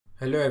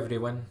Hello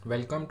everyone,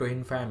 welcome to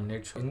In 5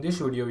 Minutes. In this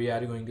video we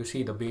are going to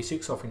see the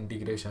basics of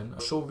integration.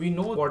 So we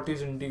know what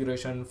is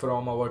integration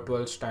from our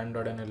 12th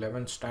standard and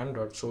 11th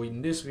standard. So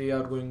in this we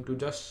are going to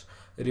just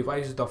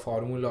revise the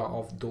formula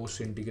of those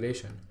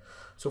integration.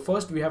 So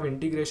first we have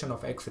integration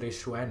of x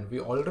raised to n. We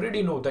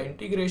already know the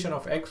integration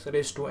of x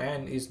raised to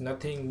n is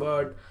nothing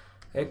but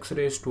x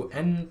raised to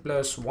n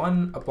plus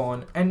 1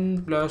 upon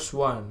n plus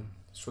 1.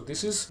 So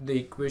this is the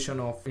equation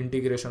of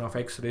integration of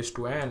x raised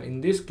to n. In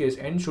this case,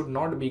 n should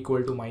not be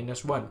equal to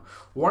minus 1.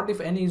 What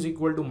if n is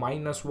equal to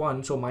minus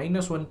 1? So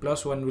minus 1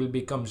 plus 1 will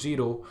become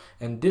 0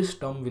 and this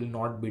term will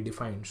not be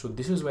defined. So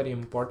this is very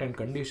important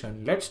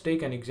condition. Let's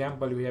take an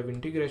example. We have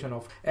integration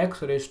of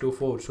x raised to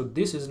 4. So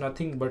this is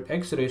nothing but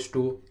x raised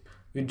to,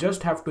 we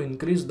just have to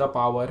increase the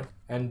power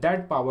and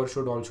that power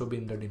should also be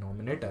in the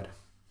denominator.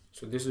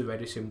 So this is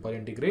very simple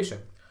integration.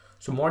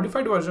 So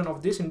modified version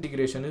of this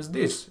integration is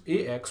this,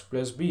 ax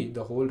plus b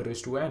the whole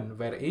raised to n,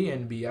 where a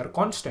and b are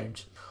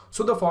constants.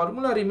 So the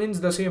formula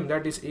remains the same,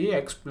 that is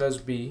ax plus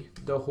b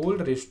the whole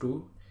raised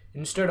to,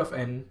 instead of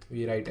n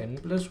we write n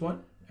plus 1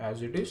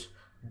 as it is,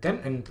 then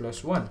n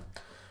plus 1.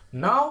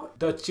 Now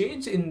the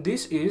change in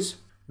this is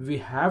we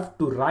have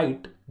to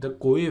write the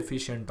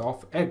coefficient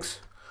of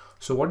x.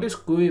 So what is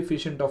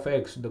coefficient of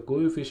x? The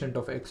coefficient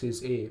of x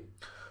is a.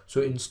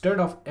 So instead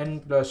of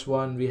n plus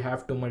 1, we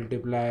have to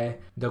multiply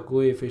the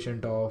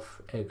coefficient of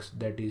x,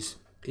 that is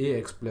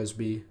ax plus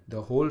b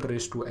the whole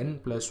raised to n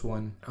plus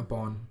 1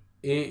 upon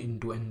a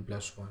into n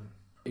plus 1.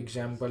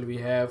 Example, we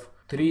have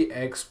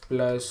 3x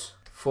plus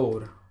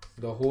 4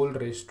 the whole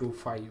raised to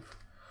 5.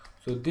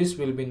 So this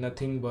will be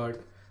nothing but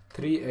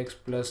 3x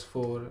plus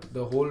 4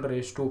 the whole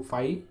raised to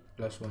 5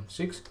 plus 1,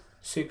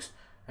 6,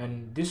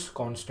 and this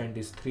constant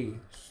is 3.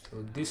 So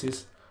this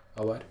is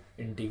our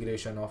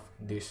integration of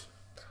this.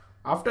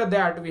 After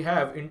that we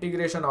have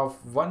integration of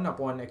 1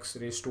 upon x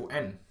raised to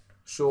n.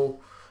 So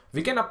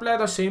we can apply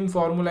the same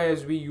formula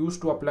as we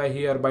used to apply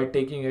here by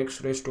taking x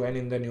raised to n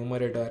in the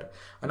numerator,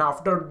 and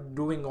after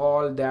doing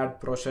all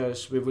that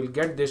process we will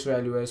get this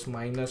value as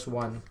minus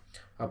 1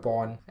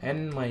 upon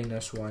n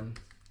minus 1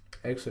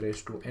 x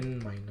raised to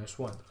n minus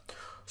 1.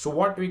 So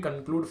what we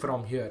conclude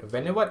from here,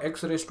 whenever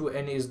x raised to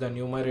n is the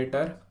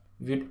numerator,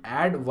 we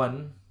add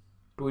 1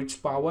 to its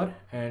power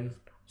and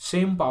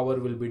same power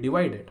will be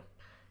divided.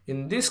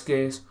 In this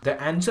case,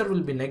 the answer will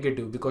be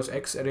negative because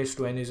x raised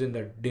to n is in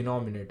the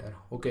denominator.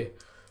 Okay.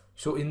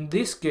 So in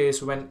this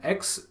case, when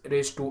x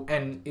raised to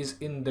n is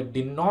in the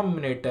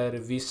denominator,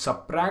 we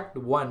subtract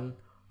 1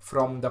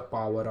 from the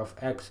power of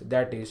x.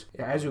 That is,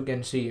 as you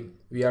can see,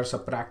 we are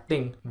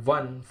subtracting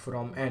 1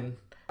 from n.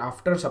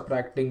 After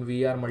subtracting,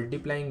 we are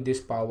multiplying this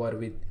power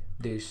with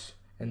this,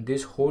 and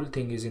this whole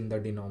thing is in the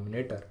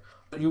denominator.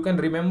 You can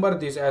remember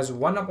this as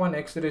 1 upon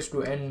x raised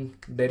to n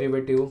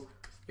derivative.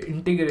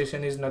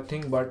 Integration is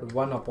nothing but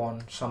 1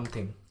 upon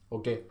something.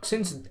 Okay,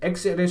 since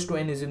x raised to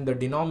n is in the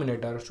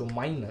denominator, so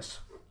minus.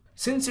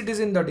 Since it is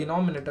in the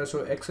denominator,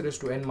 so x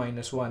raised to n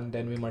minus 1,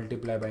 then we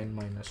multiply by n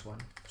minus 1.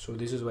 So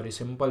this is very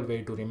simple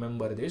way to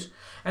remember this,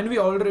 and we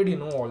already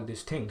know all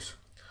these things.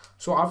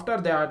 So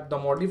after that, the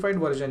modified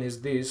version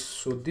is this.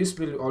 So this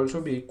will also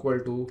be equal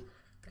to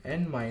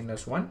n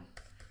minus 1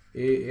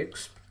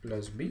 ax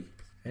plus b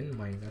n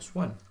minus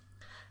 1.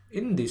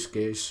 In this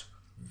case,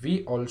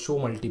 we also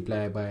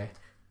multiply by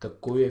the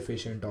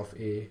coefficient of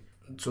a.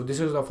 So this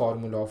is the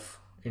formula of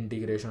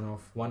integration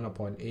of 1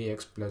 upon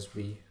ax plus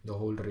b the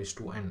whole raised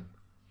to n.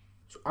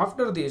 So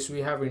after this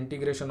we have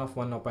integration of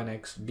 1 upon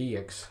x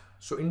dx.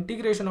 So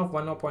integration of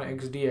 1 upon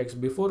x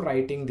dx, before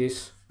writing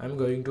this I'm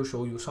going to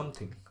show you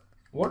something.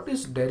 What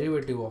is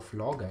derivative of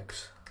log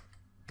x?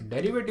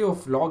 Derivative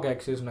of log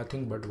x is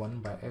nothing but 1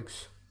 by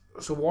x.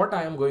 So what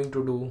I am going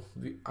to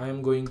do, I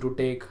am going to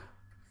take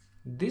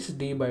this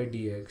d by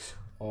dx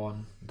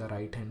on the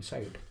right hand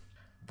side.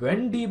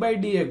 When d by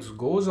dx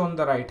goes on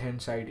the right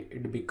hand side,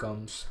 it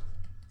becomes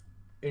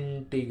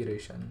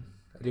integration.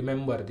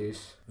 Remember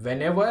this.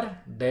 Whenever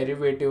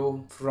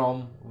derivative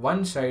from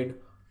one side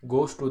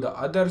goes to the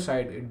other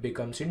side, it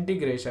becomes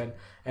integration,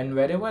 and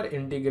wherever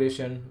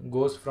integration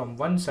goes from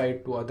one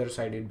side to other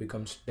side, it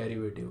becomes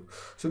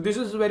derivative. So this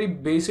is a very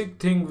basic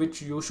thing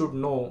which you should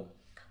know.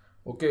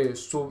 Okay,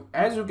 so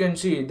as you can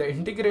see, the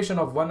integration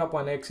of 1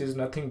 upon x is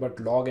nothing but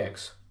log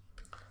x.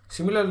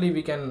 Similarly,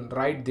 we can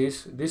write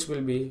this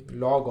will be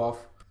log of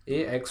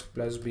ax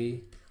plus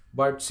b,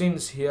 but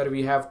since here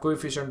we have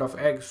coefficient of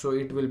x, so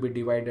it will be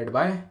divided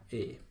by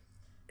a.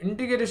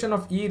 Integration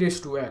of e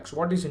raised to x.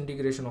 What is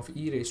integration of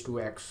e raised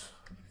to x?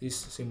 Is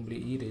simply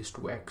e raised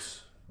to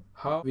x.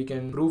 How we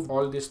can prove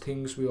all these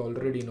things we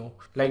already know.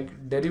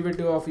 Like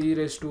derivative of e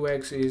raised to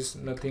x is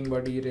nothing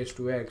but e raised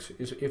to x.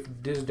 Is if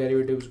this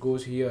derivatives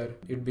goes here,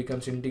 it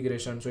becomes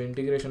integration. So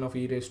integration of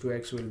e raised to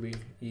x will be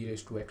e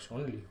raised to x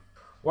only.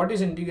 What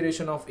is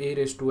integration of a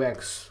raised to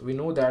x? We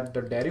know that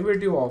the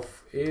derivative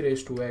of a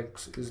raised to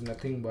x is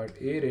nothing but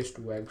a raised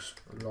to x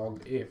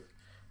log a.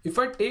 If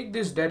I take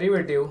this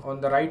derivative on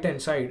the right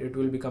hand side, it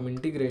will become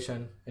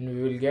integration, and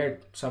we will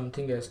get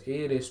something as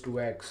a raised to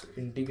x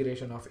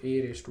integration of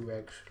a raised to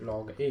x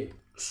log a.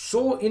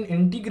 So in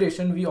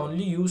integration, we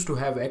only used to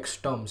have x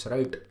terms,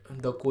 right?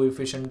 The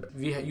coefficient,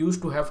 we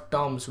used to have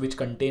terms which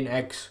contain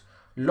x.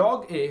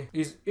 Log a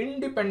is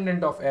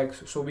independent of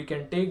x, so we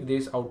can take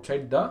this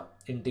outside the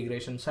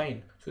integration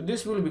sign. So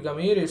this will become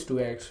a raised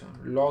to x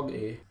log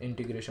a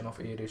integration of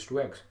a raised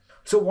to x.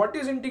 So what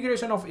is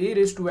integration of a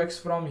raised to x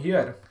from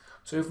here?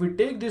 So if we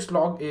take this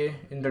log a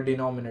in the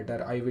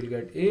denominator, I will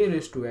get a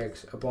raised to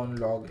x upon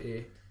log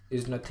a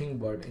is nothing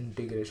but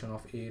integration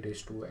of a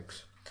raised to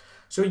x.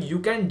 So you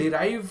can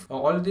derive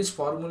all this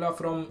formula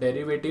from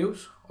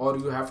derivatives, or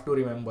you have to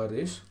remember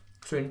this.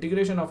 So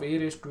integration of a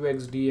raised to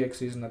x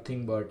dx is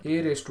nothing but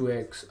a raised to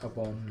x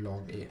upon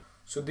log a.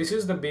 So this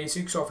is the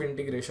basics of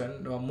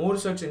integration. More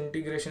such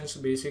integrations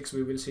basics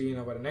we will see in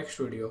our next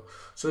video.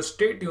 So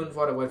stay tuned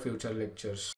for our future lectures.